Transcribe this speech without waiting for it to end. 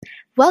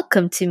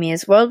Welcome to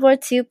Mia's World War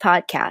II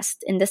podcast.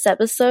 In this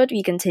episode,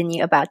 we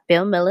continue about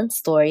Bill Millin's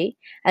story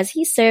as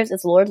he serves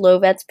as Lord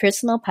Lovat's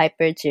personal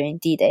piper during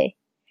D-Day.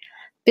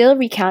 Bill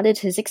recounted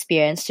his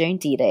experience during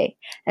D-Day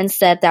and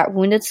said that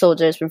wounded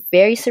soldiers were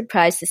very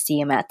surprised to see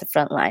him at the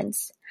front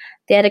lines.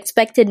 They had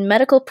expected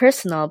medical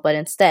personnel but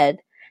instead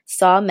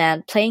saw a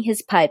man playing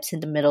his pipes in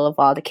the middle of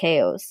all the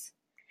chaos.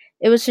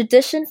 It was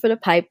tradition for the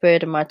piper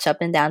to march up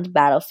and down the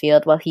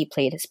battlefield while he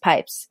played his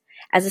pipes,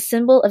 as a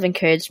symbol of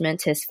encouragement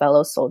to his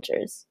fellow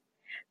soldiers.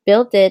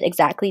 Bill did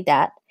exactly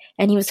that,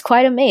 and he was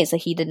quite amazed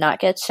that he did not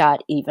get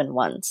shot even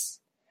once.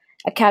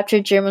 A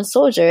captured German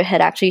soldier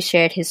had actually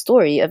shared his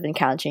story of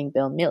encountering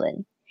Bill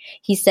Millin.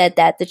 He said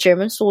that the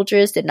German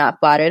soldiers did not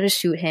bother to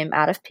shoot him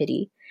out of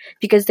pity,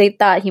 because they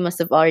thought he must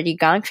have already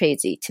gone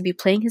crazy to be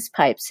playing his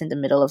pipes in the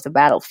middle of the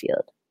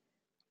battlefield.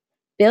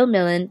 Bill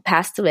Millin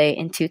passed away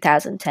in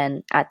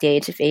 2010 at the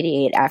age of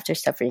 88 after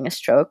suffering a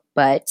stroke,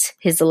 but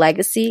his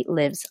legacy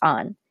lives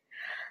on.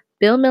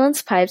 Bill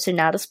Millin's pipes are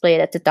now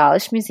displayed at the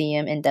Dawlish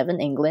Museum in Devon,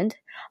 England,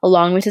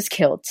 along with his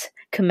kilt,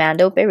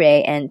 commando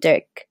beret, and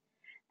dirk.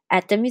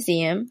 At the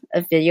museum,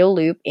 a video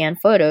loop and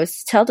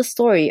photos tell the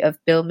story of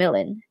Bill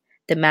Millin,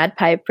 the Mad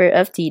Piper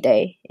of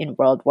D-Day in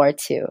World War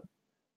II.